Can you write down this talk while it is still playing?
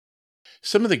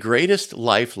Some of the greatest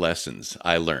life lessons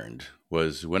I learned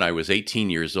was when I was 18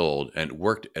 years old and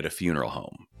worked at a funeral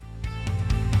home.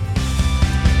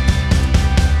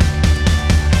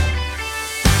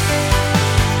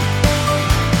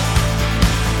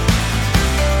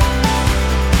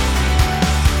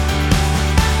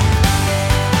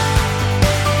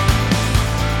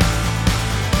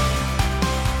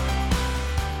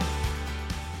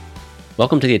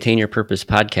 Welcome to the Attain Your Purpose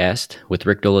podcast with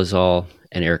Rick Dolezal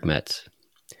and Eric Metz.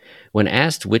 When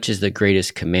asked which is the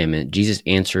greatest commandment, Jesus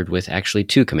answered with actually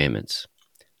two commandments.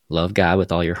 Love God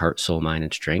with all your heart, soul, mind,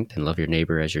 and strength, and love your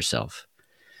neighbor as yourself.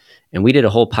 And we did a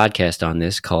whole podcast on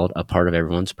this called A Part of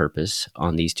Everyone's Purpose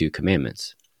on these two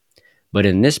commandments. But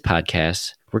in this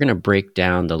podcast, we're going to break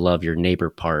down the love your neighbor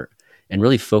part and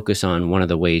really focus on one of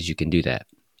the ways you can do that,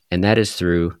 and that is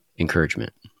through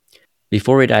encouragement.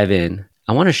 Before we dive in,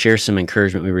 I want to share some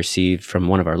encouragement we received from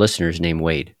one of our listeners named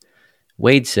Wade.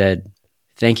 Wade said,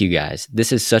 "Thank you guys.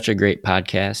 This is such a great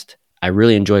podcast. I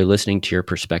really enjoy listening to your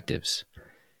perspectives.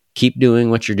 Keep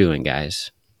doing what you're doing,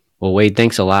 guys." Well, Wade,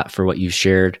 thanks a lot for what you've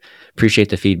shared. Appreciate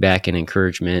the feedback and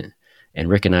encouragement. And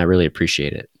Rick and I really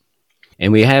appreciate it.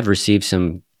 And we have received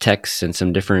some texts and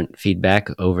some different feedback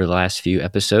over the last few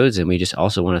episodes. And we just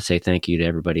also want to say thank you to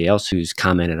everybody else who's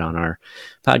commented on our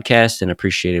podcast and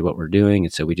appreciated what we're doing.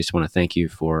 And so we just want to thank you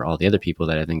for all the other people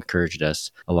that have encouraged us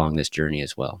along this journey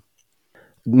as well.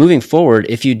 Moving forward,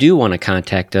 if you do want to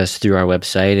contact us through our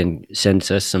website and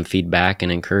send us some feedback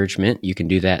and encouragement, you can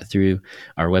do that through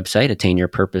our website,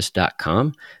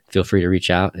 attainyourpurpose.com. Feel free to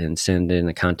reach out and send in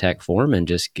a contact form and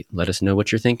just let us know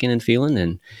what you're thinking and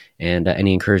feeling and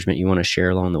any encouragement you want to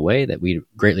share along the way, that we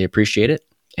greatly appreciate it.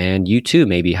 And you too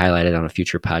may be highlighted on a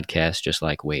future podcast just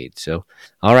like Wade. So,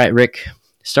 all right, Rick,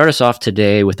 start us off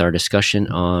today with our discussion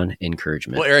on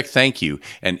encouragement. Well, Eric, thank you.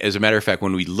 And as a matter of fact,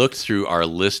 when we looked through our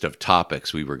list of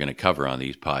topics we were going to cover on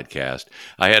these podcasts,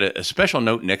 I had a special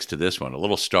note next to this one, a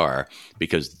little star,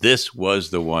 because this was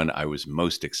the one I was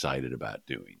most excited about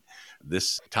doing.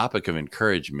 This topic of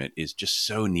encouragement is just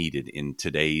so needed in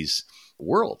today's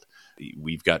world.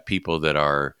 We've got people that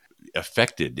are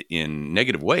affected in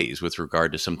negative ways with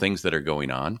regard to some things that are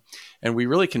going on. And we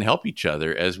really can help each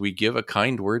other as we give a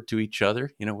kind word to each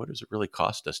other. You know, what does it really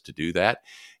cost us to do that?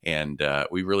 And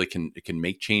we really can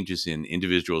make changes in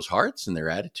individuals' hearts and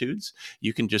their attitudes.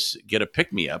 You can just get a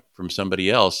pick-me-up from somebody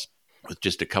else with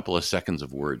just a couple of seconds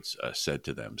of words said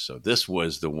to them. So this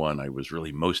was the one I was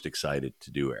really most excited to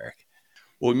do, Eric.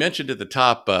 Well, we mentioned at the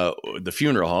top the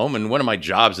funeral home, and one of my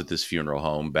jobs at this funeral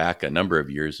home back a number of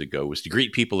years ago was to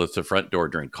greet people at the front door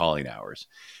during calling hours.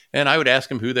 And I would ask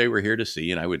them who they were here to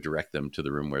see, and I would direct them to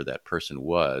the room where that person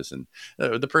was. And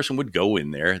the person would go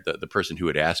in there, the person who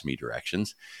had asked me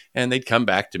directions, and they'd come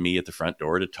back to me at the front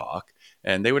door to talk.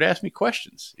 And they would ask me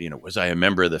questions. You know, was I a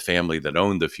member of the family that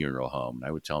owned the funeral home? And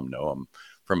I would tell them, no, I'm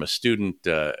from a student,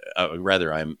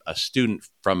 I'm a student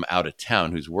from out of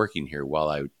town who's working here while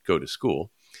I go to school.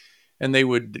 And they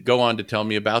would go on to tell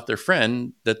me about their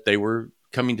friend that they were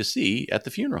coming to see at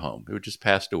the funeral home who had just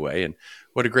passed away, and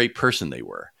what a great person they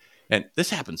were. And this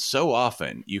happens so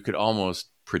often, you could almost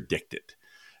predict it.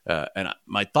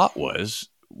 My thought was,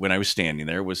 when I was standing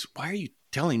there, was, why are you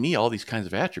telling me all these kinds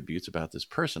of attributes about this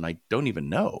person I don't even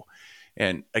know?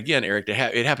 And again, Eric,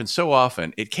 it happens so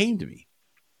often, it came to me.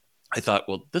 I thought,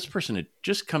 well, this person had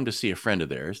just come to see a friend of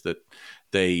theirs that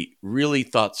they really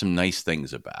thought some nice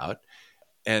things about.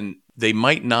 And they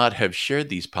might not have shared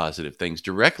these positive things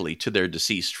directly to their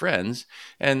deceased friends.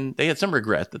 And they had some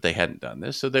regret that they hadn't done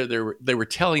this. So they were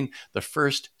telling the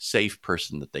first safe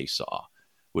person that they saw,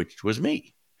 which was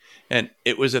me. And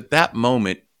it was at that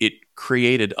moment, it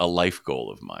created a life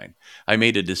goal of mine. I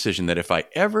made a decision that if I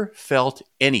ever felt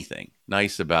anything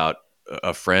nice about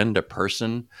a friend, a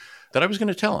person, that I was going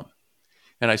to tell them.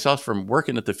 And I saw from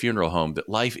working at the funeral home that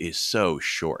life is so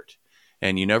short.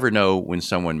 And you never know when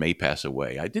someone may pass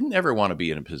away. I didn't ever want to be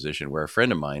in a position where a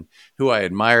friend of mine, who I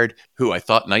admired, who I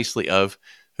thought nicely of,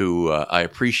 who I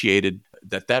appreciated,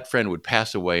 that friend would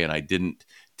pass away and I didn't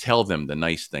tell them the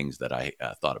nice things that I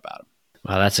thought about them.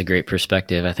 Wow, that's a great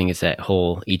perspective. I think it's that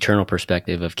whole eternal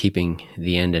perspective of keeping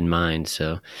the end in mind.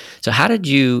 So how did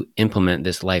you implement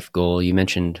this life goal? You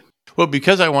mentioned... Well,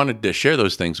 because I wanted to share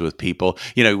those things with people,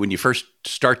 you know, when you first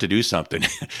start to do something,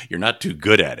 you're not too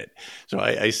good at it. So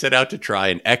I set out to try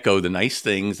and echo the nice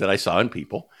things that I saw in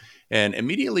people. And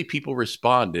immediately people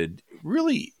responded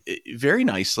really very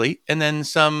nicely, and then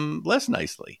some less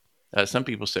nicely. Some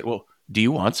people said, well, do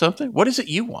you want something? What is it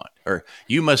you want? Or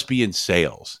you must be in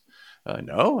sales.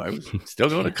 No, I was still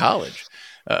going to college.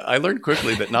 I learned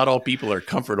quickly that not all people are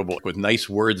comfortable with nice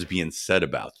words being said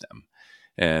about them.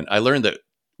 And I learned that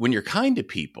when you're kind to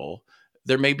people,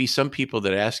 there may be some people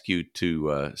that ask you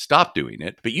to stop doing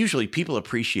it, but usually people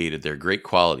appreciated their great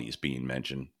qualities being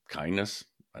mentioned: kindness,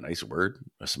 a nice word,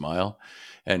 a smile.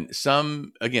 And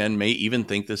some, again, may even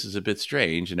think this is a bit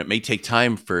strange, and it may take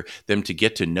time for them to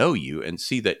get to know you and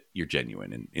see that you're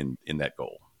genuine in that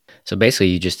goal. So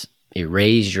basically, you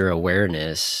raise your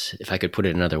awareness. If I could put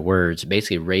it in other words,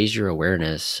 basically raise your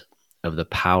awareness of the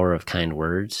power of kind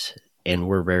words. And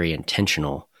we're very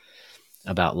intentional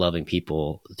about loving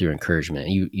people through encouragement.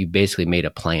 You basically made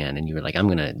a plan, and you were like, I'm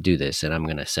going to do this, and I'm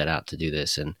going to set out to do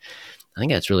this. And I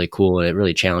think that's really cool. And it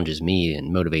really challenges me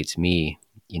and motivates me,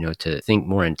 to think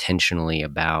more intentionally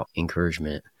about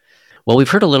encouragement. Well, we've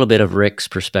heard a little bit of Rick's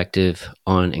perspective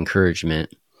on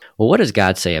encouragement. Well, what does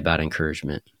God say about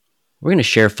encouragement? We're going to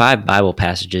share 5 Bible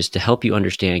passages to help you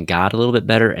understand God a little bit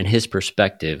better and his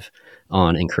perspective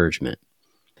on encouragement.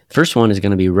 First one is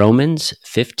going to be Romans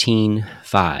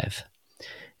 15:5.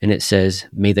 And it says,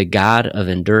 "May the God of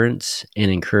endurance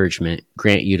and encouragement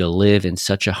grant you to live in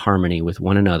such a harmony with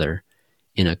one another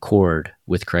in accord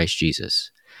with Christ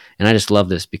Jesus." And I just love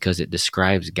this because it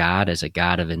describes God as a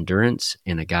God of endurance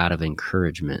and a God of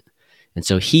encouragement. And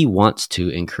so he wants to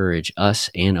encourage us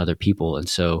and other people. And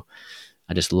so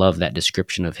I just love that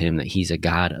description of him, that he's a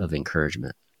God of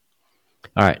encouragement.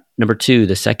 All right. Number 2,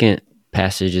 the second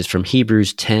passage is from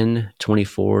Hebrews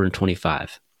 10:24 and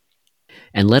 25.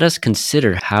 "And let us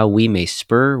consider how we may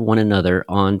spur one another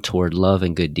on toward love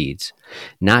and good deeds,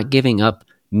 not giving up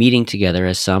meeting together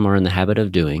as some are in the habit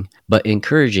of doing, but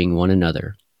encouraging one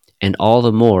another, and all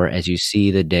the more as you see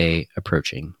the day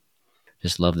approaching."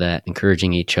 Just love that,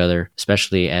 encouraging each other,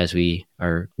 especially as we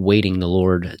are waiting the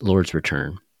Lord's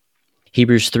return.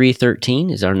 Hebrews 3:13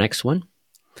 is our next one.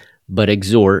 "But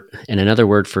exhort," and another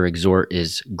word for exhort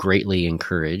is greatly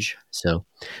encourage. So,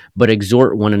 "but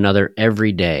exhort one another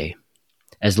every day,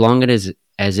 as long as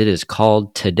it is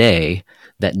called today,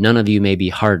 that none of you may be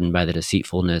hardened by the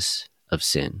deceitfulness of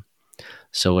sin."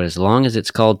 So as long as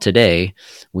it's called today,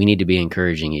 we need to be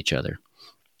encouraging each other.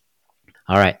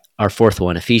 All right, our fourth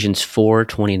one, Ephesians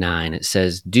 4:29. It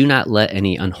says, "Do not let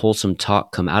any unwholesome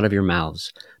talk come out of your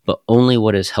mouths, but only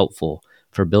what is helpful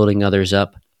for building others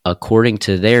up according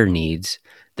to their needs,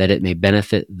 that it may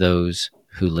benefit those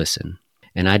who listen."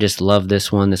 And I just love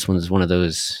this one. This one is one of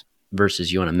those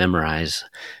verses you want to memorize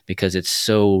because it's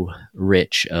so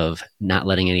rich of not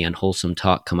letting any unwholesome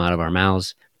talk come out of our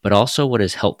mouths, but also what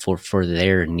is helpful for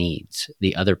their needs,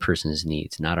 the other person's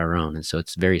needs, not our own. And so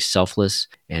it's very selfless,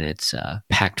 and it's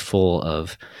packed full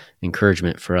of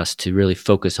encouragement for us to really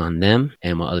focus on them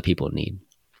and what other people need.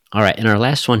 All right, and our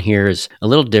last one here is a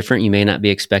little different. You may not be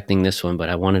expecting this one, but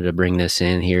I wanted to bring this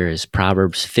in here, is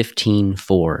Proverbs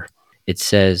 15:4. It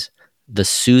says, "The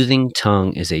soothing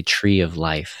tongue is a tree of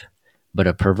life, but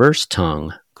a perverse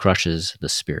tongue crushes the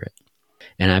spirit."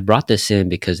 And I brought this in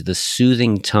because the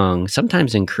soothing tongue,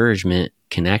 sometimes encouragement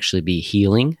can actually be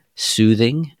healing,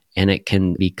 soothing, and it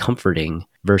can be comforting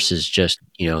versus just,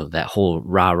 that whole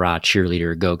rah-rah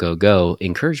cheerleader, go, go, go.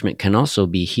 Encouragement can also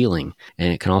be healing,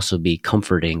 and it can also be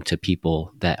comforting to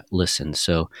people that listen.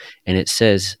 So, and it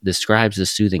describes the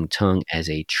soothing tongue as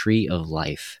a tree of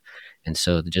life. And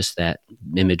so just that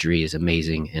imagery is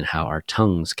amazing, and how our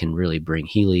tongues can really bring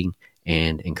healing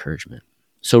and encouragement.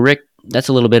 So Rick, that's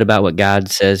a little bit about what God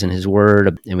says in his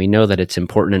word, and we know that it's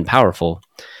important and powerful,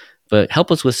 but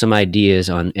help us with some ideas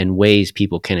on and ways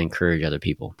people can encourage other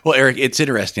people. Well, Eric, it's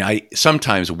interesting. I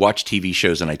sometimes watch TV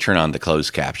shows and I turn on the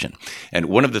closed caption. And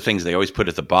one of the things they always put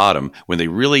at the bottom when they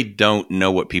really don't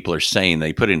know what people are saying,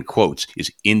 they put in quotes,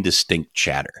 is indistinct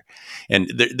chatter. And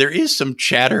there is some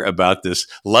chatter about this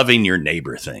loving your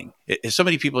neighbor thing. So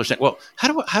many people are saying, well, how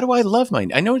do I love my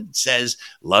neighbor? I know it says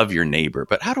love your neighbor,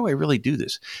 but how do I really do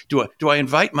this? Do I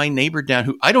invite my neighbor down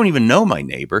who I don't even know my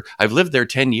neighbor? I've lived there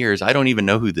 10 years. I don't even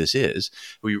know who this is.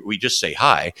 We just say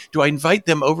hi. Do I invite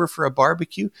them over for a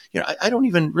barbecue? I don't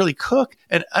even really cook,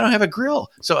 and I don't have a grill.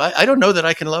 So I don't know that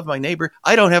I can love my neighbor.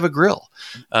 I don't have a grill.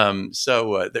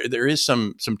 So there is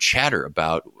some chatter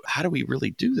about how do we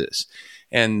really do this?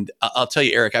 And I'll tell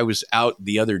you, Eric, I was out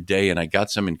the other day and I got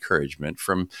some encouragement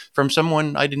from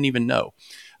someone I didn't even know.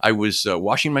 I was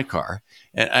washing my car,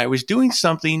 and I was doing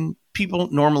something people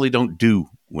normally don't do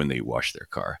when they wash their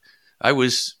car. I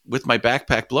was with my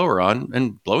backpack blower on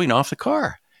and blowing off the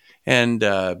car. And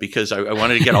because I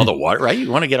wanted to get all the water, right? You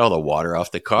want to get all the water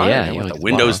off the car. Yeah, I want the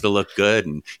windows to look good.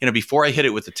 And, before I hit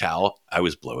it with the towel, I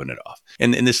was blowing it off.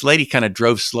 And this lady kind of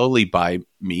drove slowly by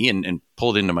me and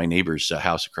pulled into my neighbor's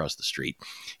house across the street.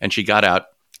 And she got out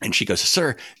and she goes,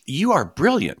 "Sir, you are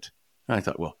brilliant." And I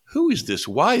thought, well, who is this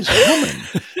wise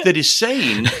woman that is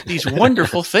saying these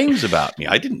wonderful things about me?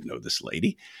 I didn't know this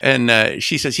lady. And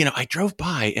she says, I drove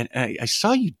by and I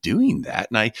saw you doing that.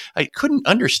 And I couldn't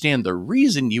understand the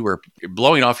reason you were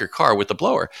blowing off your car with the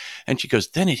blower. And she goes,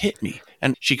 then it hit me.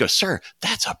 And she goes, sir,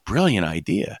 that's a brilliant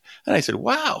idea. And I said,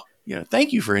 wow.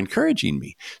 Thank you for encouraging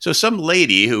me. So some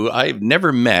lady who I've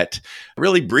never met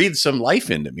really breathed some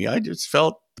life into me. I just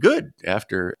felt good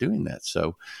after doing that.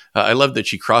 So I love that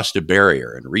she crossed a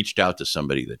barrier and reached out to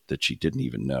somebody that she didn't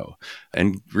even know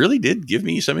and really did give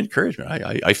me some encouragement.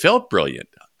 I felt brilliant.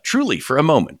 Truly, for a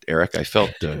moment, Eric, I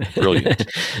felt brilliant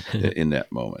in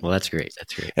that moment. Well, that's great.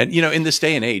 That's great. And, in this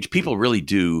day and age, people really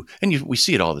do, and we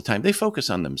see it all the time, they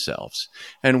focus on themselves.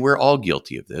 And we're all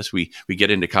guilty of this. We get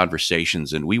into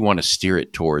conversations and we want to steer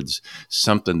it towards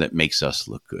something that makes us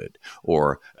look good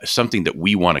or something that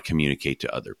we want to communicate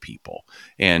to other people.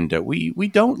 And we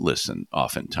don't listen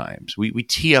oftentimes. We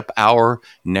tee up our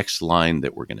next line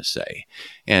that we're going to say.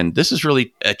 And this is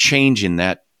really a change in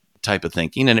that type of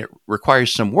thinking, and it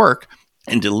requires some work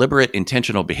and deliberate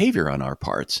intentional behavior on our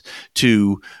parts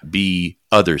to be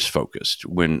others focused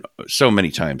when so many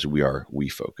times we are we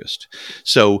focused.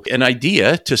 So an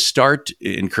idea to start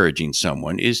encouraging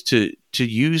someone is to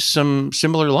use some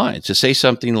similar lines, to say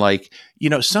something like,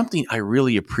 something I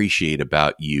really appreciate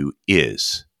about you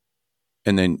is,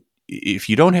 and then if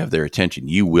you don't have their attention,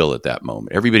 you will at that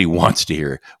moment. Everybody wants to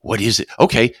hear, what is it?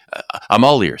 Okay, I'm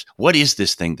all ears. What is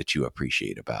this thing that you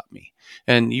appreciate about me?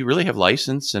 And you really have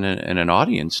license and an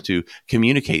audience to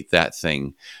communicate that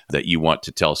thing that you want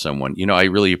to tell someone. I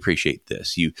really appreciate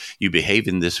this. You behave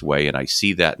in this way, and I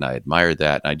see that, and I admire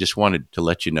that. And I just wanted to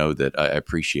let you know that I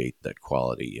appreciate that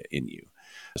quality in you.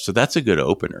 So that's a good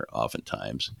opener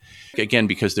oftentimes. Again,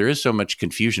 because there is so much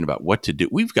confusion about what to do.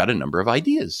 We've got a number of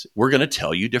ideas. We're going to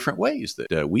tell you different ways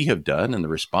that we have done and the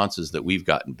responses that we've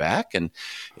gotten back. And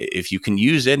if you can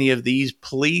use any of these,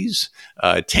 please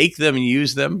take them and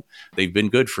use them. They've been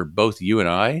good for both you and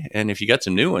I. And if you got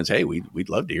some new ones, hey, we'd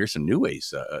love to hear some new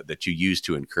ways that you use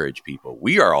to encourage people.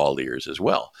 We are all ears as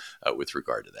well with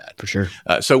regard to that. For sure.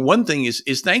 So one thing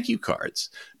is thank you cards.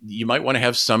 You might want to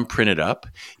have some printed up.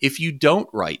 If you don't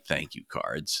write thank you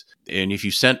cards, and if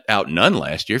you sent out none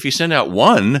last year, if you send out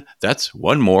one, that's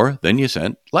one more than you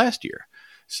sent last year.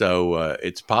 So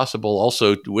it's possible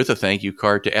also with a thank you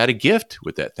card to add a gift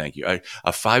with that thank you.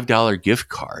 A $5 gift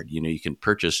card, you can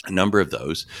purchase a number of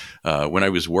those. When I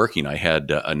was working, I had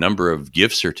a number of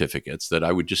gift certificates that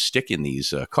I would just stick in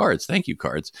these cards, thank you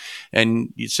cards,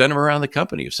 and you'd send them around the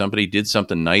company. If somebody did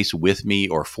something nice with me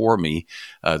or for me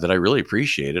that I really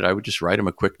appreciated, I would just write them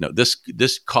a quick note.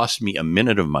 This cost me a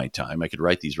minute of my time. I could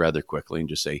write these rather quickly and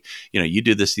just say, you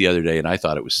did this the other day and I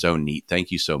thought it was so neat.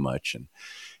 Thank you so much.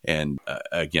 And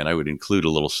again, I would include a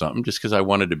little something just because I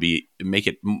wanted to make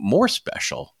it more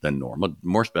special than normal,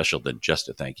 more special than just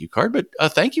a thank you card. But a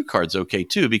thank you card's okay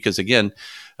too, because again,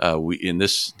 we in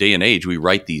this day and age, we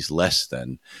write these less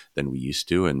than we used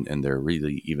to, and they're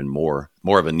really even more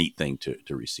of a neat thing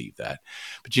to receive that.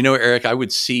 But Eric, I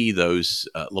would see those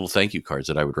little thank you cards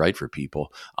that I would write for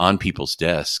people on people's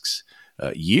desks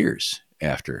years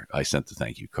after I sent the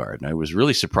thank you card, and I was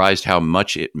really surprised how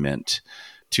much it meant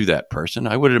to that person.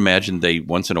 I would imagine they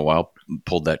once in a while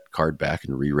pulled that card back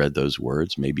and reread those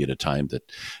words, maybe at a time that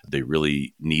they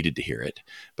really needed to hear it.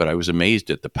 But I was amazed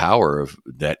at the power of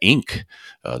that ink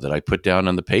that I put down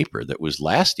on the paper that was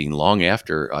lasting long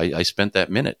after I spent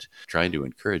that minute trying to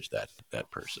encourage that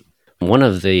person. One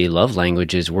of the love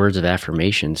languages, words of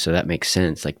affirmation, so that makes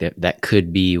sense. Like that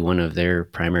could be one of their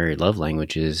primary love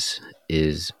languages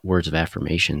is words of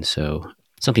affirmation. So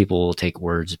some people will take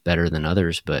words better than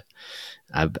others, but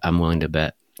I'm willing to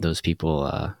bet those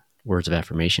people words of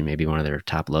affirmation may be one of their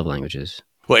top love languages.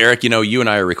 Well, Eric, you and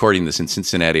I are recording this in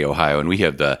Cincinnati, Ohio, and we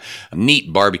have a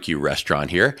neat barbecue restaurant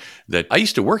here that I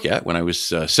used to work at when I was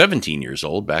 17 years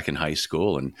old back in high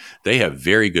school, and they have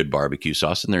very good barbecue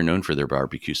sauce, and they're known for their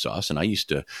barbecue sauce, and I used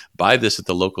to buy this at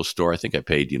the local store. I think I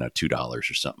paid, $2 or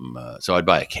something, so I'd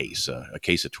buy a case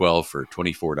of 12 for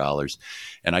 $24,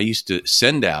 and I used to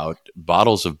send out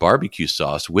bottles of barbecue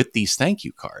sauce with these thank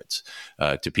you cards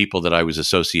to people that I was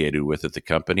associated with at the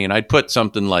company, and I'd put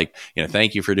something like,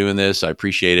 thank you for doing this, I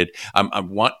appreciate it. I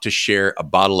want to share a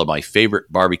bottle of my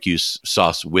favorite barbecue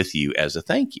sauce with you as a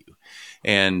thank you.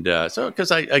 And so,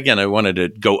 because I wanted to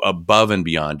go above and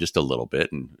beyond just a little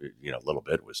bit, and a little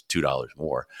bit was $2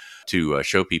 more to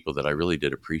show people that I really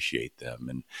did appreciate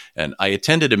them. And I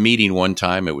attended a meeting one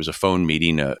time. It was a phone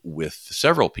meeting with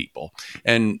several people,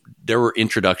 and there were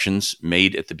introductions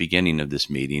made at the beginning of this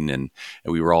meeting, and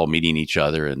we were all meeting each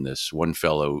other. And this one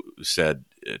fellow said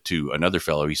to another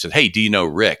fellow, he said, "Hey, do you know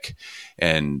Rick?"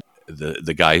 And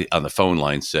the guy on the phone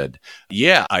line said,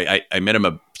 "Yeah, I met him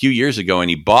a few years ago, and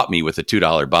he bought me with a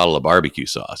 $2 bottle of barbecue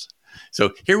sauce."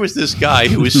 So here was this guy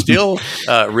who was still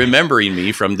remembering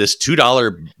me from this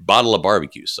 $2 bottle of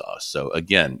barbecue sauce. So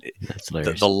again, That's the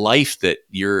hilarious. life that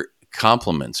your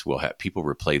compliments will have, people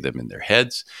replay them in their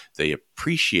heads. They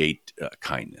appreciate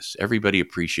kindness. Everybody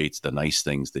appreciates the nice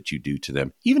things that you do to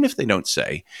them, even if they don't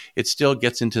say. It still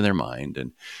gets into their mind.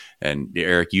 And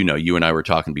Eric, you and I were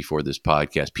talking before this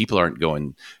podcast. People aren't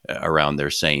going around there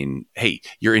saying, "Hey,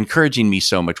 you're encouraging me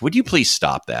so much. Would you please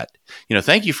stop that?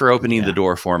 Thank you for opening the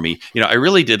door for me. I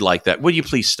really did like that. Would you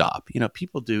please stop?"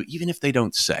 People do, even if they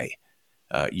don't say.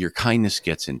 Your kindness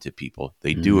gets into people.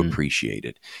 They do appreciate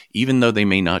it, even though they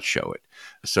may not show it.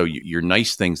 So your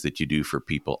nice things that you do for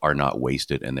people are not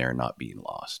wasted, and they're not being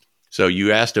lost. So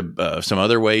you asked some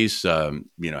other ways,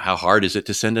 how hard is it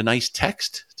to send a nice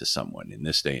text to someone in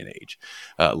this day and age?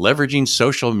 Leveraging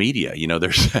social media.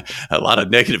 There's a lot of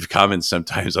negative comments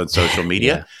sometimes on social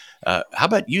media. Yeah. How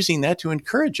about using that to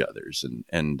encourage others?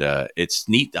 And it's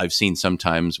neat. I've seen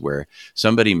sometimes where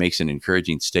somebody makes an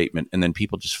encouraging statement and then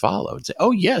people just follow and say,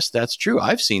 "Oh, yes, that's true.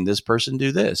 I've seen this person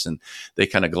do this." And they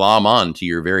kind of glom on to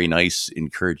your very nice,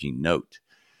 encouraging note.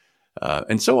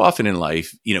 And so often in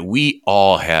life, we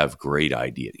all have great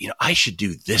ideas. I should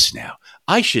do this now.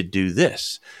 I should do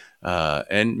this.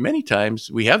 And many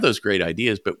times we have those great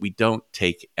ideas, but we don't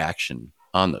take action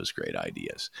on those great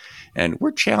ideas. And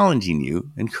we're challenging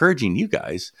you, encouraging you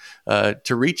guys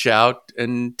to reach out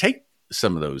and take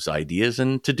some of those ideas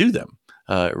and to do them.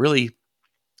 Really,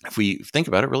 if we think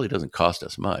about it, really doesn't cost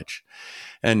us much.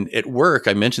 And at work,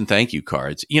 I mentioned thank you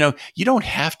cards. You don't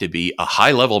have to be a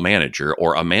high-level manager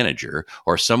or a manager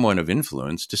or someone of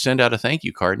influence to send out a thank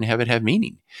you card and have it have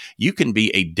meaning. You can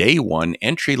be a day one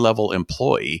entry-level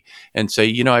employee and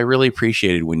say, I really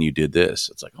appreciated when you did this.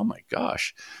 It's like, oh my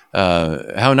gosh,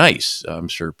 how nice. I'm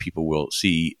sure people will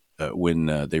see when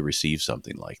they receive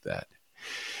something like that.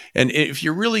 And if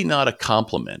you're really not a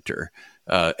complimenter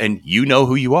and you know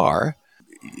who you are,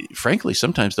 frankly,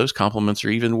 sometimes those compliments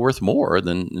are even worth more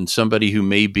than somebody who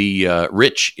may be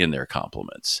rich in their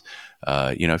compliments.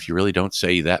 If you really don't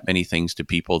say that many things to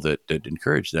people that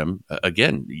encourage them,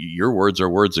 again, your words are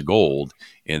words of gold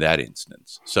in that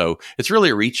instance. So it's really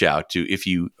a reach out to, if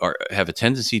you have a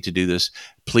tendency to do this,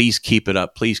 please keep it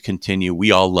up. Please continue.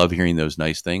 We all love hearing those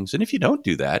nice things. And if you don't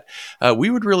do that,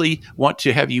 we would really want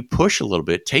to have you push a little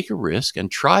bit, take a risk, and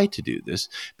try to do this,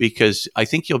 because I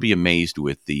think you'll be amazed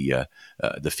with the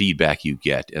feedback you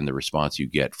get and the response you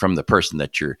get from the person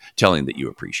that you're telling that you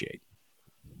appreciate.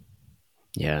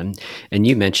 Yeah. And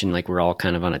you mentioned we're all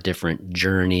kind of on a different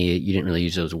journey. You didn't really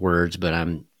use those words, but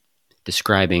I'm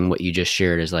describing what you just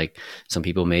shared as some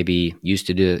people may be used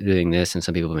to doing this and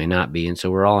some people may not be. And so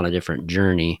we're all on a different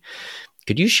journey.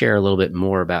 Could you share a little bit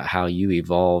more about how you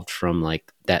evolved from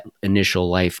that initial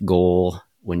life goal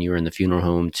when you were in the funeral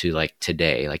home to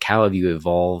today? How have you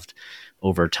evolved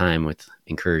over time with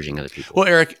encouraging other people? Well,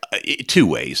 Eric, two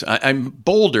ways. I'm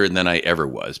bolder than I ever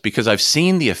was because I've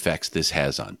seen the effects this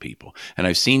has on people. And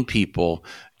I've seen people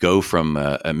go from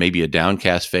maybe a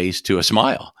downcast face to a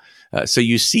smile. So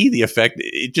you see the effect.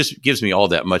 It just gives me all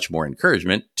that much more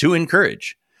encouragement to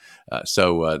encourage.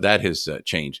 So that has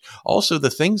changed. Also, the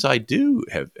things I do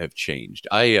have changed.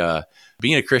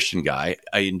 Being a Christian guy,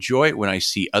 I enjoy it when I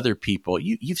see other people.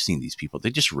 You've seen these people. They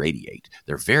just radiate.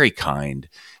 They're very kind,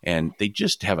 and they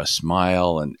just have a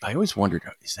smile. And I always wondered,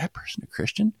 is that person a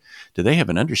Christian? Do they have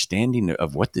an understanding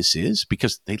of what this is?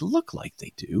 Because they look like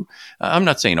they do. I'm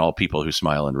not saying all people who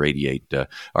smile and radiate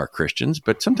are Christians,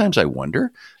 but sometimes I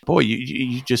wonder, boy,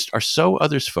 you just are so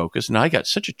others focused, and I got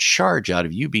such a charge out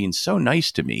of you being so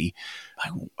nice to me.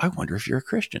 I wonder if you're a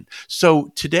Christian.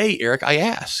 So today, Eric,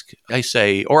 I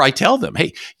say, or I tell them,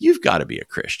 hey, you've got to be a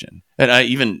Christian.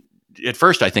 And at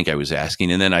first, I think I was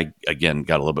asking, and then I, again,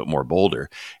 got a little bit more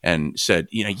bolder and said,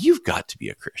 you've got to be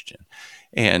a Christian.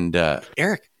 And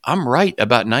Eric, I'm right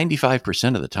about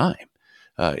 95% of the time.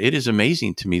 It is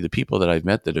amazing to me, the people that I've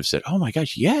met that have said, "Oh my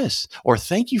gosh, yes," or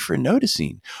 "Thank you for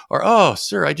noticing," or "Oh,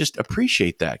 sir, I just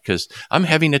appreciate that because I'm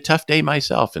having a tough day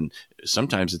myself." And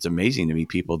sometimes it's amazing to me,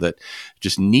 people that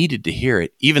just needed to hear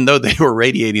it, even though they were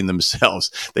radiating themselves,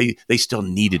 they still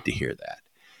needed to hear that.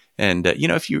 And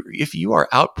if you are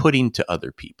outputting to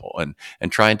other people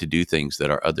and trying to do things that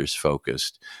are others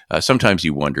focused, sometimes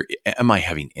you wonder, am I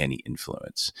having any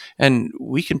influence? And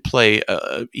we can play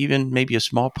even maybe a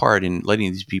small part in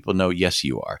letting these people know, yes,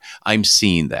 you are. I'm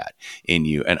seeing that in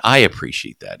you, and I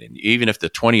appreciate that in you. Even if the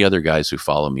 20 other guys who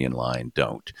follow me in line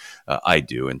don't, I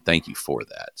do, and thank you for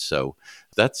that. So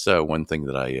that's one thing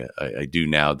that I do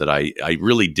now that I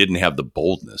really didn't have the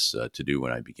boldness to do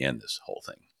when I began this whole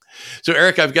thing. So,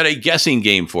 Eric, I've got a guessing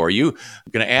game for you.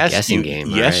 I'm going to ask Guessing you. game.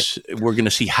 Yes, we're going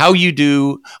to see how you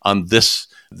do on this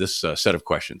set of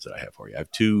questions that I have for you. I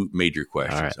have two major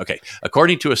questions. All right. Okay.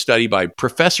 According to a study by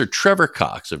Professor Trevor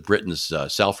Cox of Britain's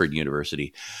Salford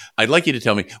University, I'd like you to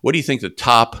tell me, what do you think the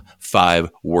top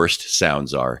 5 worst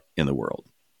sounds are in the world?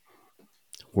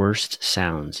 Worst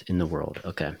sounds in the world.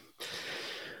 Okay.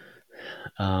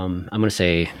 I'm going to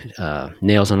say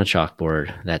nails on a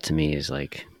chalkboard. That to me is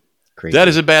like crazy. That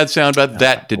is a bad sound, but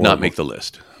that did not make the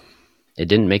list. It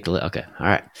didn't make the list. Okay. All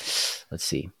right. Let's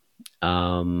see.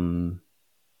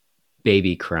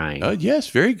 Baby crying. Yes,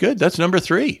 very good. That's number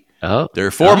 3. Oh, there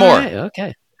are 4 more. Right.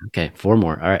 Okay. 4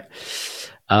 more. All right.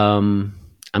 I'm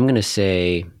going to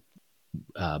say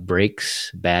bad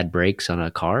brakes on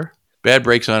a car. Bad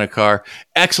brakes on a car.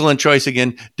 Excellent choice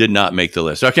again. Did not make the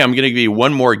list. Okay, I'm going to give you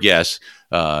one more guess,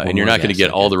 and you're not going to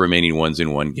get all the remaining ones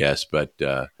in one guess, but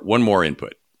one more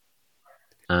input.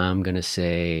 I'm going to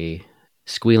say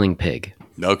squealing pig.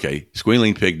 Okay,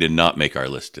 squealing pig did not make our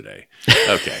list today.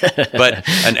 Okay, but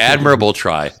an admirable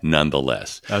try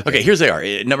nonetheless. Okay, here's they are.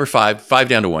 Number 5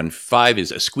 down to 1. 5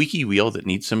 is a squeaky wheel that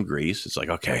needs some grease. It's like,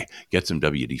 okay, get some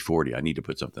WD-40. I need to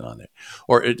put something on there.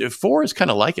 Or 4 is kind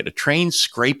of like it, a train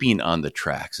scraping on the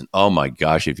tracks. And oh my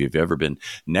gosh, if you've ever been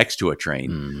next to a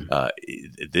train,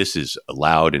 this is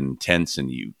loud and intense, and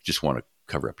you just want to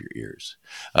cover up your ears.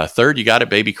 3rd, you got it,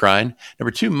 baby crying.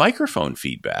 Number 2, microphone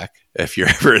feedback. If you're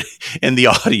ever in the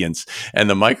audience and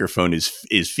the microphone is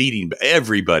feeding,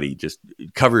 everybody just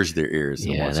covers their ears.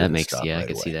 Yeah, that makes, I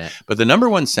can see that. But the number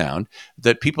 1 sound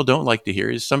that people don't like to hear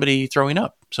is somebody throwing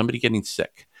up, somebody getting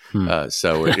sick.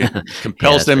 So it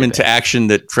compels them into action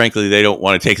that, frankly, they don't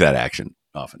want to take that action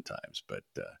oftentimes. But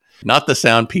not the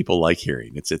sound people like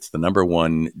hearing. It's the number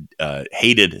 1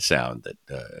 hated sound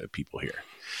that people hear.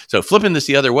 So flipping this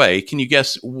the other way, can you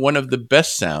guess one of the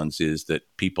best sounds is that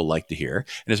people like to hear?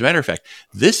 And as a matter of fact,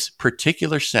 this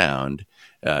particular sound,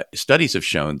 studies have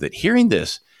shown that hearing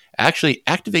this actually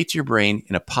activates your brain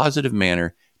in a positive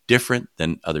manner, different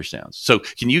than other sounds. So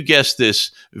can you guess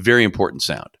this very important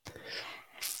sound?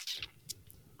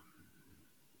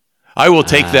 I will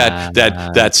take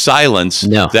that silence,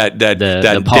 no, that dead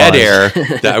air.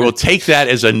 I will take that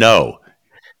as a no.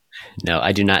 No,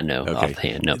 I do not know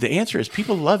offhand. No. The answer is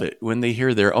people love it when they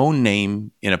hear their own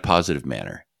name in a positive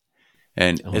manner.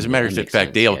 And as a matter of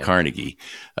fact, Dale Carnegie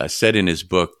said in his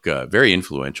book, very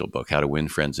influential book, How to Win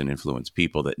Friends and Influence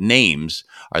People, that names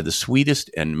are the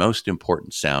sweetest and most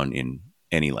important sound in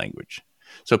any language.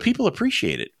 So people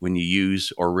appreciate it when you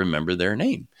use or remember their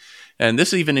name. And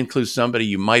this even includes somebody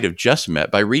you might have just met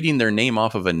by reading their name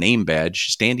off of a name badge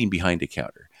standing behind a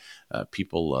counter.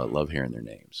 People love hearing their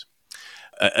names.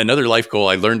 Another life goal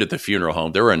I learned at the funeral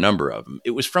home, there were a number of them.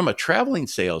 It was from a traveling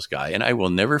sales guy, and I will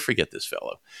never forget this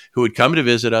fellow, who would come to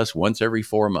visit us once every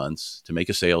 4 months to make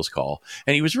a sales call.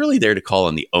 And he was really there to call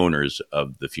on the owners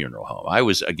of the funeral home. I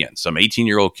was, again, some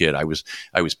 18-year-old kid. I was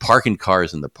parking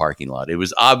cars in the parking lot. It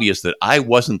was obvious that I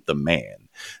wasn't the man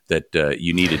that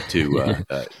you needed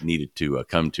to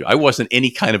come to. I wasn't any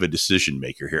kind of a decision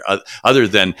maker here, other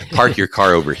than park your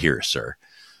car over here, sir,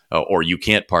 or you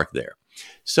can't park there.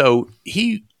 So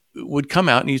he would come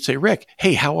out and he'd say, Rick,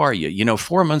 hey, how are you?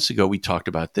 4 months ago, we talked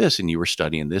about this and you were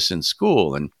studying this in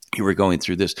school and you were going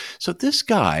through this. So this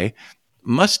guy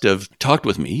must have talked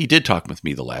with me. He did talk with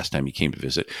me the last time he came to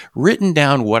visit, written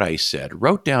down what I said,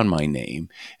 wrote down my name,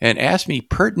 and asked me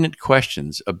pertinent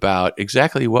questions about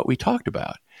exactly what we talked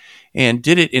about, and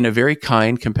did it in a very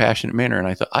kind, compassionate manner. And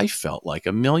I thought, I felt like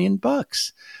 $1 million.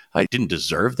 I didn't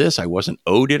deserve this. I wasn't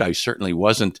owed it. I certainly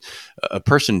wasn't a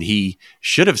person he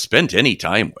should have spent any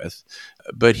time with.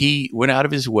 But he went out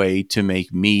of his way to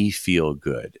make me feel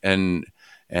good. And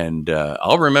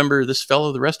I'll remember this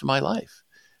fellow the rest of my life.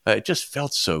 It just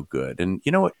felt so good. And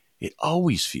you know what? It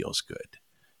always feels good.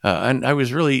 And I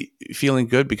was really feeling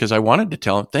good because I wanted to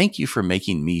tell him, thank you for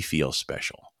making me feel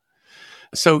special.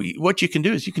 So what you can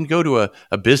do is you can go to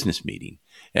a business meeting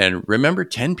and remember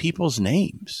 10 people's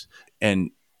names.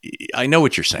 And I know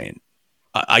what you're saying.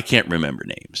 I can't remember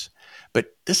names, but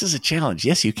this is a challenge.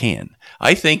 Yes, you can.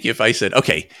 I think if I said,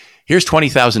 okay, here's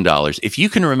 $20,000. If you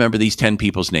can remember these 10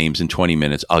 people's names in 20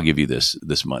 minutes, I'll give you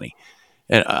this money.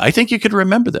 And I think you could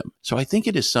remember them. So I think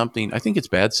it is something, I think it's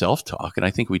bad self-talk. And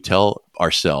I think we tell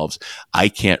ourselves, I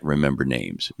can't remember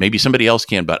names. Maybe somebody else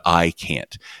can, but I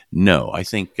can't. No, I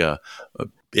think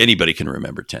anybody can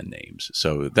remember 10 names.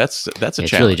 So that's a challenge.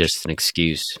 It's really just an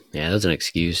excuse. Yeah, that's an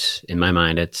excuse. In my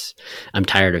mind, I'm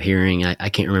tired of hearing I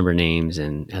can't remember names,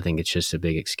 and I think it's just a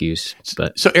big excuse.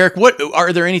 But so Eric, what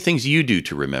are there any things you do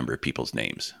to remember people's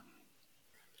names?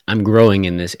 I'm growing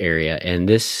in this area, and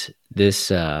this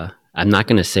I'm not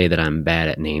going to say that I'm bad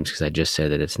at names because I just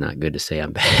said that it's not good to say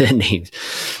I'm bad at names,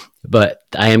 but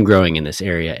I am growing in this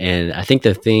area. And I think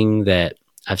the thing that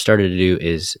I've started to do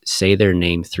is say their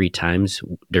name 3 times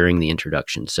during the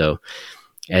introduction. So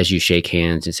as you shake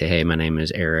hands and say, hey, my name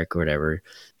is Eric or whatever,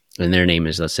 and their name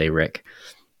is, let's say, Rick,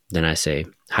 then I say,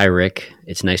 hi, Rick.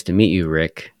 It's nice to meet you,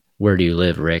 Rick. Where do you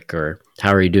live, Rick? Or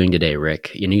how are you doing today,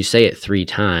 Rick? And you say it 3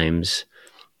 times.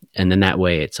 And then that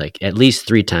way it's like at least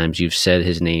 3 times you've said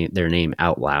their name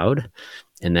out loud,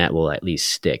 and that will at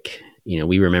least stick.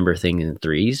 We remember things in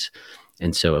 3s.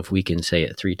 And so if we can say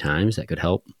it 3 times, that could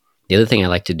help. The other thing I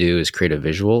like to do is create a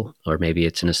visual, or maybe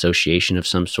it's an association of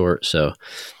some sort. So,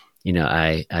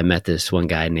 I met this one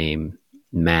guy named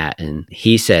Matt, and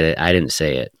he said it. I didn't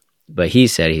say it, but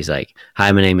he's like, hi,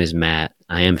 my name is Matt.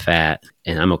 I am fat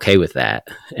and I'm okay with that.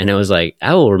 And it was like,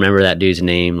 I will remember that dude's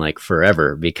name like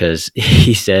forever because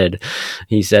he said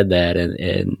that,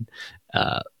 and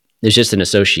there's just an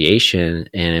association,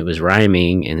 and it was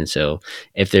rhyming. And so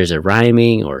if there's a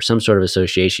rhyming or some sort of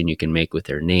association you can make with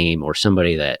their name or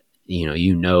somebody that,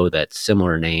 that's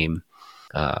similar name,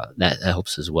 that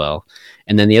helps as well.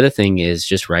 And then the other thing is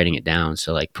just writing it down.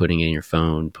 So like putting it in your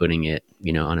phone, putting it,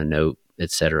 on a note,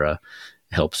 etc.,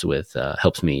 helps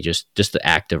me. Just the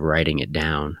act of writing it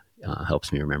down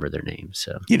helps me remember their names.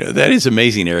 So that is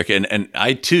amazing, Eric. And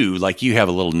I too, like you, have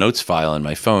a little notes file on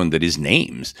my phone that is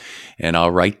names, and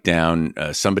I'll write down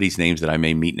somebody's names that I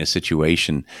may meet in a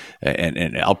situation,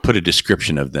 and I'll put a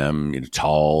description of them,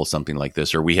 tall, something like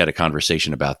this, or we had a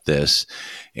conversation about this.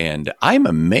 And I'm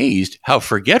amazed how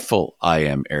forgetful I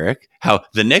am, Eric. How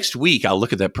the next week I'll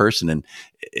look at that person, and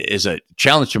as a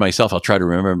challenge to myself, I'll try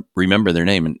to remember their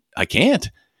name, and I can't.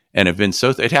 And have been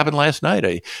it happened last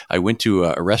night. I went to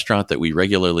a restaurant that we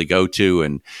regularly go to,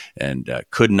 and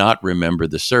could not remember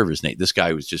the server's name. This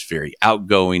guy was just very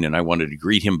outgoing, and I wanted to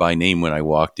greet him by name when I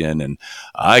walked in, and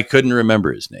I couldn't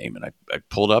remember his name. And I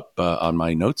pulled up on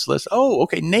my notes list. Oh,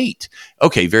 okay, Nate.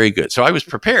 Okay, very good. So I was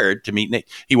prepared to meet Nate.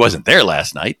 He wasn't there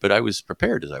last night, but I was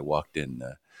prepared as I walked in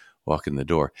the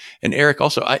door. And Eric,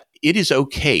 also, it is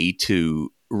okay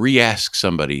to re-ask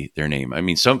somebody their name. I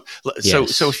mean, so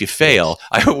if you fail,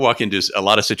 I walk into a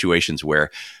lot of situations where,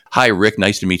 hi, Rick,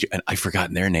 nice to meet you. And I've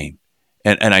forgotten their name.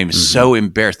 And I'm so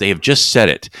embarrassed. They have just said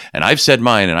it, and I've said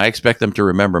mine, and I expect them to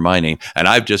remember my name, and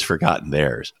I've just forgotten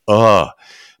theirs.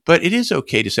 But it is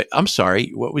okay to say, I'm sorry,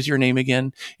 what was your name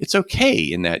again? It's okay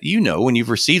in that, when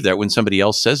you've received that, when somebody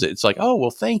else says it, it's like, oh,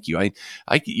 well, thank you.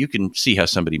 You can see how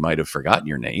somebody might have forgotten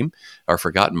your name or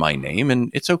forgotten my name, and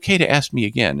it's okay to ask me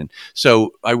again. And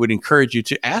so I would encourage you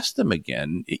to ask them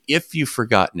again if you've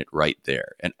forgotten it right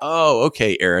there. And, oh,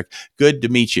 okay, Eric, good to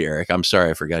meet you, Eric. I'm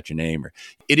sorry I forgot your name. Or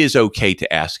it is okay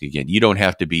to ask again. You don't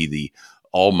have to be the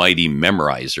almighty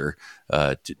memorizer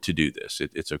to do this.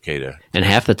 It's okay to. And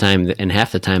half the time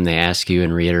they ask you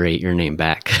and reiterate your name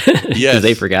back. Yes, because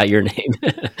they forgot your name.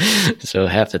 So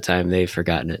half the time they've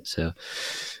forgotten it. So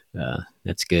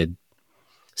that's good.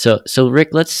 So Rick,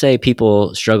 let's say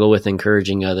people struggle with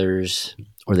encouraging others,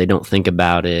 or they don't think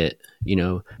about it,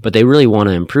 but they really want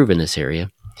to improve in this area.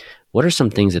 What are some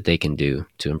things that they can do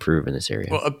to improve in this area?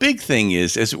 Well, a big thing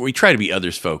is, as we try to be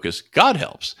others focused, God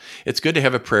helps. It's good to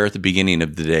have a prayer at the beginning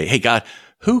of the day. Hey, God,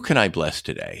 who can I bless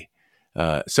today?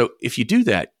 So if you do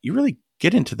that, you really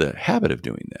get into the habit of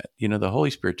doing that. The Holy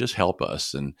Spirit does help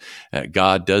us, and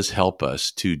God does help us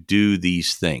to do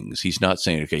these things. He's not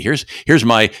saying, okay, here's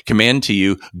my command to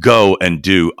you, go and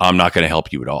do. I'm not going to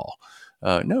help you at all.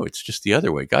 No, it's just the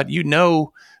other way. God,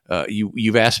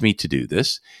 you've asked me to do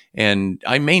this, and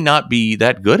I may not be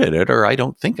that good at it, or I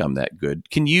don't think I'm that good.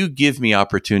 Can you give me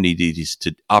opportunities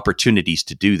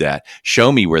to do that?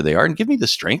 Show me where they are, and give me the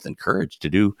strength and courage to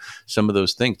do some of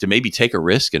those things, to maybe take a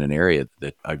risk in an area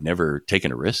that I've never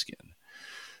taken a risk in.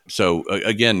 So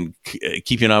again,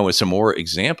 keeping on with some more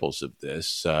examples of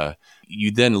this,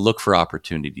 you then look for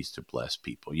opportunities to bless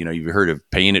people. You've heard of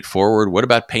paying it forward. What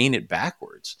about paying it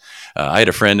backwards? I had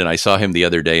a friend, and I saw him the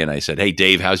other day, and I said, hey,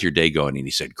 Dave, how's your day going? And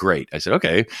he said, great. I said,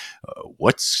 okay,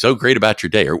 what's so great about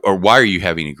your day? Or why are you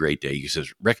having a great day? He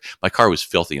says, Rick, my car was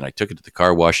filthy, and I took it to the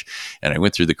car wash, and I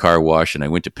went through the car wash, and I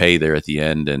went to pay there at the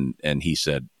end, and he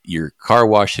said, your car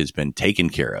wash has been taken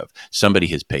care of. Somebody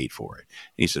has paid for it.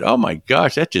 And he said, oh my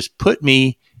gosh, that just put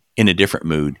me in a different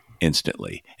mood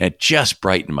instantly. And it just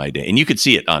brightened my day. And you could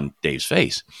see it on Dave's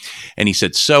face. And he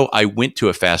said, so I went to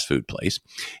a fast food place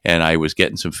and I was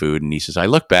getting some food. And he says, I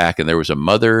looked back and there was a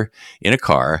mother in a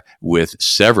car with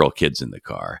several kids in the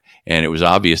car. And it was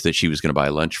obvious that she was going to buy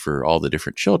lunch for all the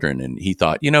different children. And he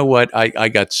thought, you know what? I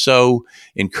got so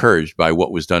encouraged by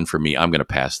what was done for me. I'm going to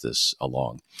pass this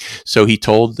along. So he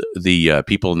told the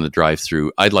people in the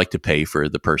drive-thru, I'd like to pay for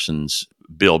the person's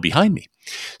bill behind me.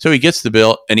 So he gets the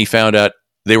bill and he found out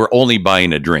they were only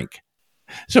buying a drink.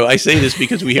 So I say this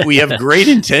because we have great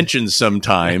intentions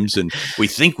sometimes, and we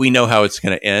think we know how it's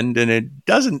going to end, and it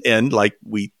doesn't end like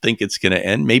we think it's going to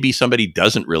end. Maybe somebody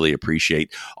doesn't really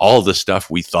appreciate all the stuff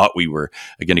we thought we were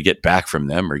going to get back from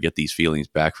them or get these feelings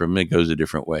back from them. It goes a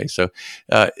different way. So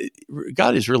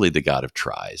God is really the God of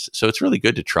tries. So it's really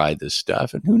good to try this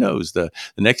stuff, and who knows, the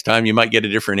next time you might get a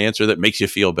different answer that makes you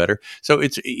feel better. So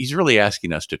he's really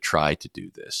asking us to try to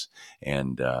do this,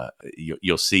 and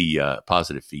you'll see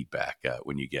positive feedback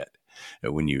when you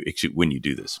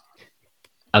do this.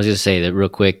 I was going to say that real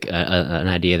quick. An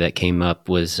idea that came up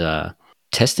was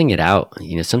testing it out.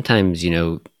 Sometimes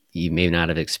you may not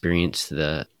have experienced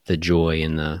the joy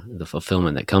and the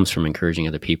fulfillment that comes from encouraging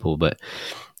other people, but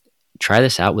try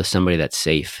this out with somebody that's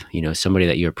safe. Somebody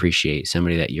that you appreciate,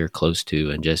 somebody that you're close to,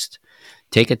 and just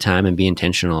take a time and be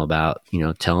intentional about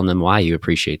telling them why you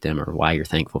appreciate them or why you're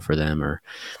thankful for them, or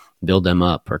build them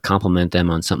up or compliment them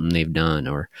on something they've done,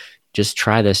 or just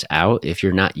try this out. If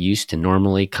you're not used to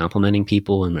normally complimenting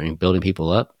people and building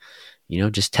people up,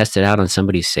 just test it out on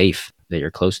somebody safe that you're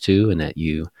close to and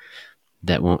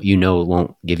that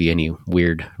won't give you any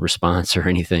weird response or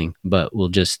anything, but will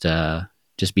just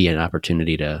be an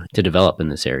opportunity to develop in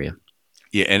this area.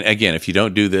 Yeah, and again, if you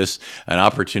don't do this, an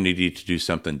opportunity to do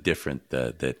something different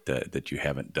that you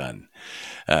haven't done,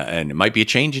 and it might be a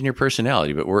change in your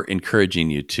personality, but we're encouraging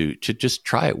you to just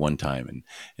try it one time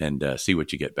and see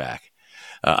what you get back.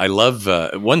 I love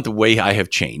the way I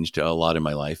have changed a lot in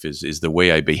my life is the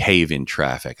way I behave in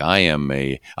traffic.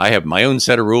 I have my own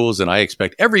set of rules, and I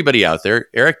expect everybody out there,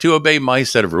 Eric, to obey my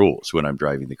set of rules when I'm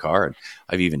driving the car. And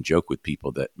I've even joked with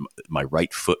people that my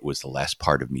right foot was the last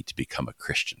part of me to become a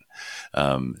Christian.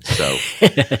 So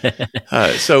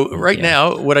right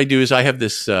now, what I do is I have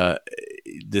this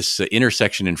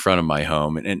intersection in front of my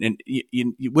home, and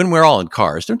when we're all in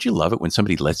cars, don't you love it when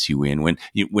somebody lets you in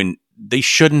when they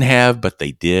shouldn't have, but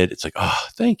they did? It's like, oh,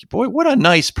 thank you, boy. What a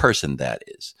nice person that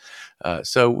is.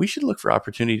 So we should look for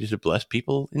opportunities to bless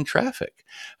people in traffic.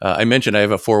 I mentioned I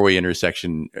have a 4-way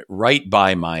intersection right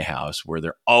by my house where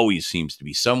there always seems to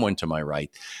be someone to my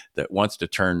right that wants to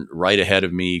turn right ahead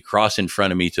of me, cross in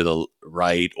front of me to the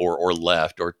right or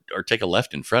left, or take a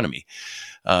left in front of me.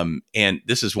 And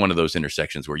this is one of those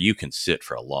intersections where you can sit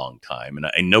for a long time. And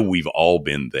I know we've all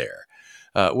been there.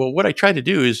 Well, what I try to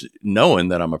do is, knowing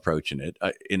that I'm approaching it,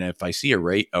 and if I see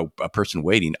a person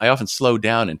waiting, I often slow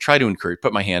down and try to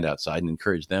put my hand outside and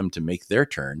encourage them to make their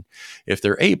turn if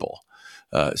they're able.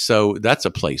 So that's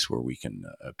a place where we can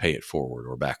pay it forward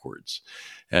or backwards.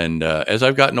 And as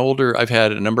I've gotten older, I've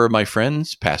had a number of my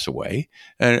friends pass away.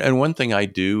 And one thing I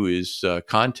do is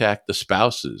contact the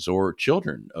spouses or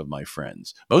children of my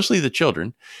friends, mostly the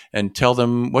children, and tell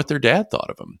them what their dad thought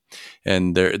of them.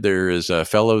 And there is a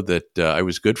fellow that I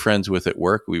was good friends with at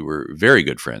work. We were very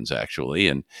good friends, actually.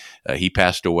 And he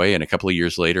passed away. And a couple of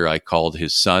years later, I called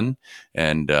his son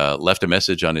and left a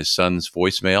message on his son's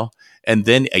voicemail. And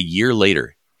then a year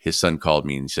later, his son called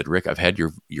me and said, Rick, I've had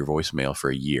your voicemail for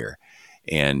a year.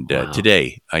 And Wow.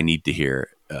 Today I need to hear,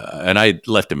 and I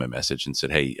left him a message and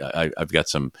said, hey, I've got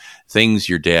some things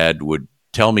your dad would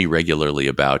tell me regularly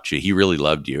about you. He really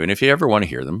loved you. And if you ever want to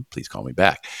hear them, please call me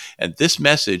back. And this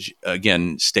message,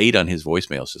 again, stayed on his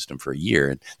voicemail system for a year.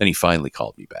 And then he finally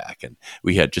called me back and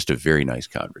we had just a very nice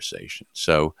conversation.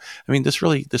 So, I mean,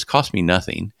 this cost me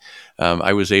nothing.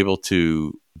 I was able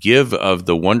to give of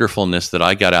the wonderfulness that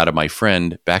I got out of my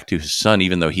friend back to his son,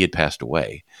 even though he had passed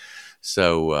away.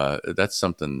 So that's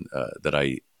something that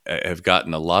I have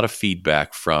gotten a lot of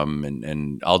feedback from,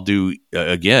 and I'll do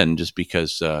again just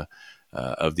because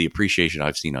of the appreciation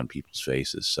I've seen on people's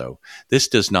faces. So this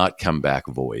does not come back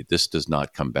void. This does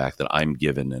not come back that I'm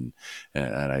given and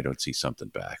I don't see something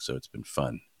back. So it's been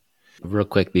fun. Real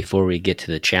quick, before we get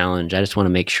to the challenge, I just want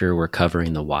to make sure we're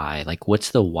covering the why. Like,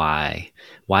 what's the why?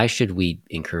 Why should we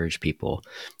encourage people?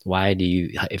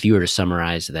 If you were to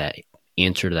summarize that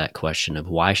answer to that question of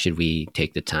why should we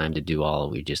take the time to do all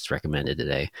we just recommended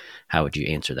today, how would you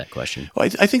answer that question? Well,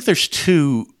 I think there's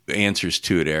two answers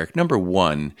to it, Eric. Number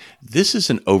one, this is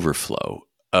an overflow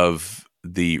of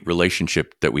the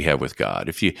relationship that we have with God.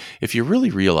 If you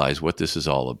really realize what this is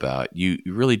all about, you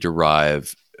really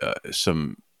derive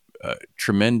some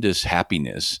tremendous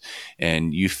happiness,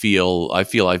 and I feel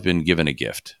I've been given a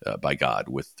gift by God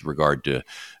with regard to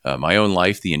my own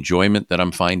life, the enjoyment that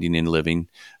I'm finding in living,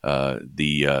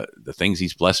 the things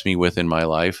He's blessed me with in my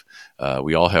life.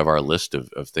 We all have our list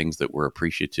of things that we're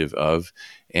appreciative of,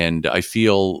 and I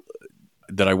feel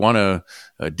that I want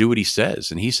to do what He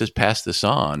says. And He says, pass this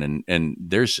on. And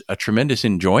there's a tremendous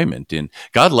enjoyment in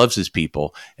God loves His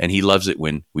people, and He loves it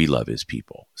when we love His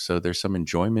people. So there's some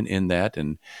enjoyment in that.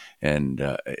 And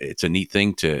it's a neat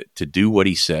thing to do what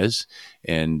He says.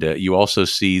 And you also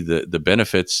see the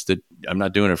benefits that I'm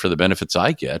not doing it for the benefits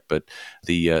I get, but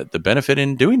the benefit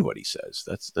in doing what He says.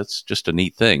 That's just a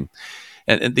neat thing.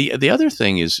 And the other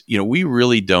thing is, we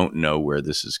really don't know where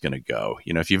this is going to go.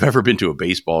 If you've ever been to a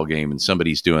baseball game and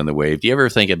somebody's doing the wave, do you ever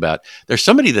think about there's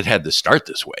somebody that had to start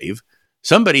this wave?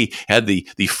 Somebody had the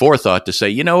forethought to say,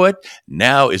 you know what,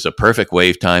 now is a perfect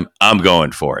wave time. I'm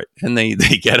going for it. And they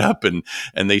get up and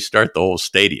they start the whole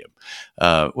stadium.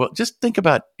 Well, just think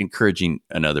about encouraging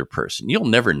another person. You'll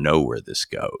never know where this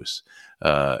goes.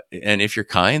 And if you're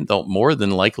kind, they'll more than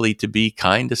likely to be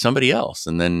kind to somebody else.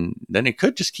 And then it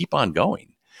could just keep on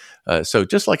going. So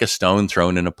just like a stone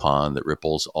thrown in a pond that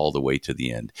ripples all the way to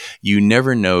the end, you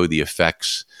never know the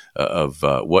effects of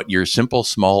what your simple,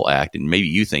 small act, and maybe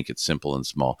you think it's simple and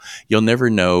small, you'll never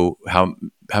know how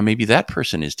maybe that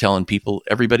person is telling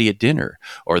everybody at dinner,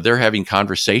 or they're having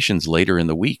conversations later in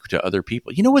the week to other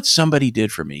people. You know what somebody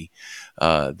did for me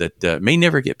that may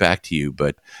never get back to you,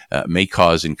 but may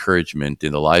cause encouragement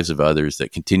in the lives of others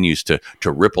that continues to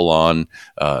ripple on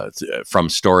from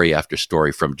story after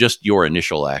story from just your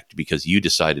initial act because you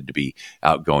decided to be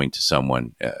outgoing to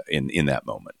someone in that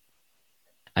moment.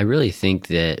 I really think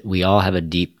that we all have a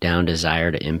deep down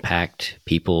desire to impact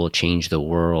people, change the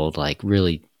world, like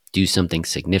really do something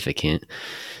significant.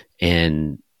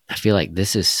 And I feel like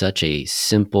this is such a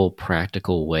simple,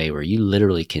 practical way where you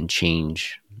literally can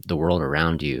change the world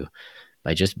around you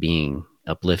by just being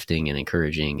uplifting and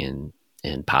encouraging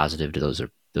and positive to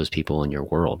those people in your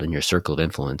world, in your circle of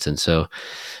influence. And so,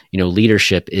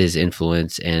 leadership is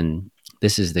influence, and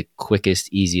this is the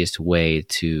quickest, easiest way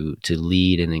to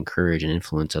lead and encourage and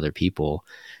influence other people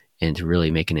and to really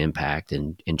make an impact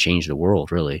and change the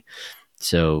world, really.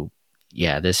 So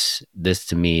yeah, this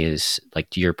to me is, like,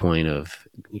 to your point, of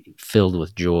filled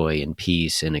with joy and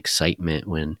peace and excitement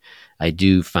when I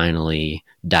do finally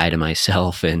die to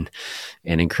myself and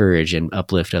encourage and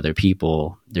uplift other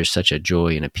people. There's such a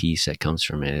joy and a peace that comes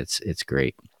from it. It's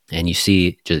great. And you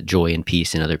see just joy and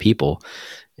peace in other people,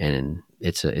 and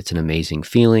it's an amazing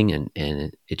feeling, and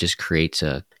it just creates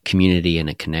a community and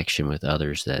a connection with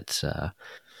others that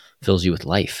fills you with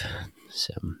life.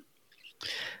 So,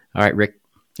 all right, Rick,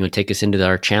 you want to take us into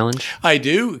our challenge? I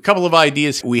do. A couple of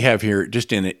ideas we have here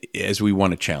just in it as we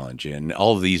want to challenge. And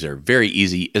all of these are very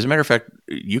easy. As a matter of fact,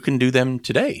 you can do them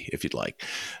today if you'd like.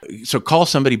 So call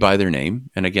somebody by their name.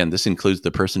 And again, this includes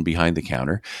the person behind the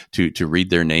counter to read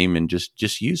their name and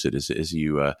just use it as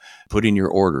you put in your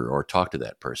order or talk to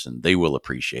that person. They will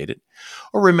appreciate it.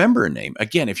 Or remember a name.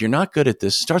 Again, if you're not good at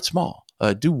this, start small.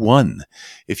 Do one.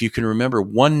 If you can remember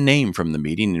one name from the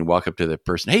meeting and walk up to that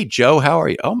person, hey, Joe, how are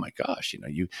you? Oh my gosh,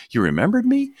 you remembered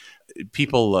me?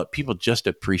 People just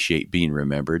appreciate being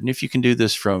remembered. And if you can do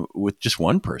this with just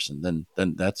one person, then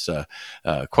that's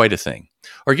quite a thing.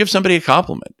 Or give somebody a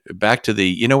compliment. Back to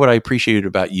what I appreciated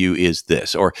about you is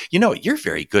this, or you're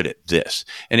very good at this.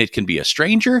 And it can be a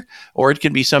stranger, or it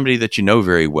can be somebody that you know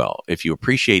very well. If you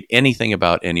appreciate anything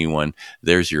about anyone,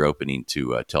 there's your opening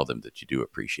to tell them that you do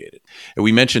appreciate it. And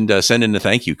we mentioned sending a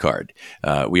thank you card.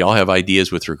 We all have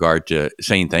ideas with regard to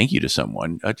saying thank you to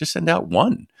someone. Just send out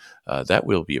one. That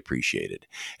will be appreciated.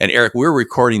 And Eric, we're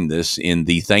recording this in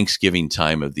the Thanksgiving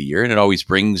time of the year, and it always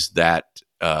brings that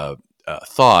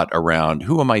thought around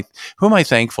who am I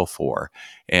thankful for?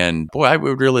 And boy, I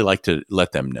would really like to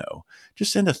let them know.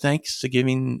 Just send a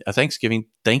Thanksgiving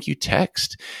thank you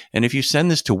text. And if you send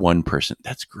this to one person,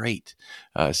 that's great.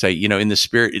 Say, in the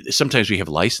spirit, sometimes we have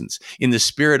license. In the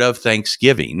spirit of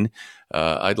Thanksgiving,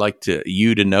 I'd like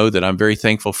you to know that I'm very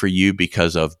thankful for you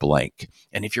because of blank.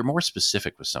 And if you're more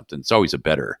specific with something, it's always a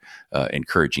better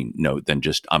encouraging note than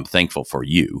just I'm thankful for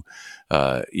you.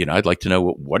 I'd like to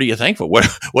know, what are you thankful?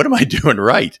 What am I doing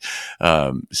right?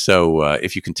 So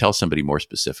if you can tell somebody more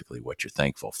specifically what you're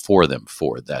thankful for them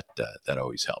for, that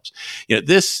always helps.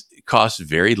 This costs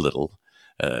very little.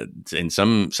 In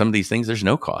some of these things, there's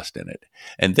no cost in it,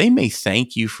 and they may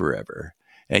thank you forever.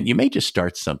 And you may just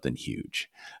start something huge.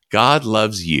 God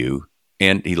loves you,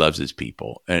 and He loves His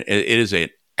people. And it is an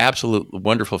absolute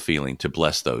wonderful feeling to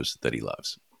bless those that He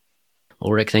loves.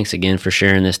 Well, Rick, thanks again for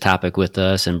sharing this topic with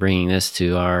us and bringing this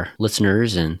to our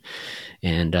listeners and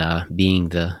being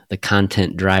the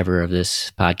content driver of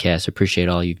this podcast. Appreciate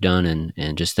all you've done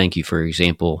and just thank you for your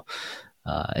example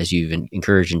as you've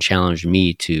encouraged and challenged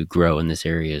me to grow in this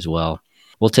area as well.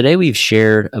 Well, today we've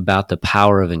shared about the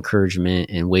power of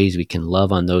encouragement and ways we can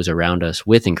love on those around us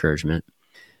with encouragement.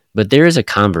 But there is a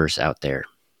converse out there.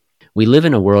 We live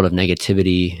in a world of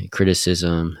negativity,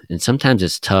 criticism, and sometimes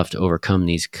it's tough to overcome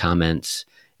these comments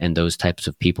and those types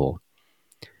of people.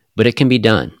 But it can be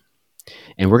done.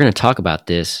 And we're going to talk about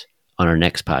this on our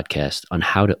next podcast on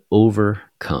how to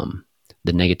overcome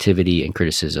the negativity and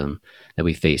criticism that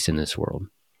we face in this world.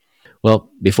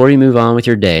 Well, before you move on with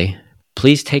your day,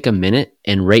 please take a minute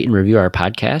and rate and review our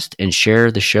podcast and share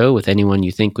the show with anyone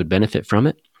you think would benefit from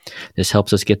it. This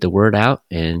helps us get the word out.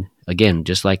 And again,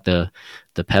 just like the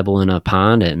pebble in a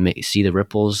pond and see the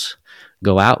ripples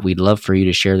go out, we'd love for you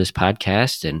to share this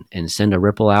podcast and send a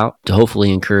ripple out to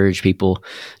hopefully encourage people,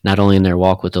 not only in their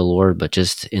walk with the Lord, but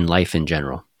just in life in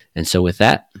general. And so with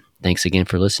that, thanks again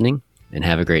for listening and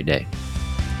have a great day.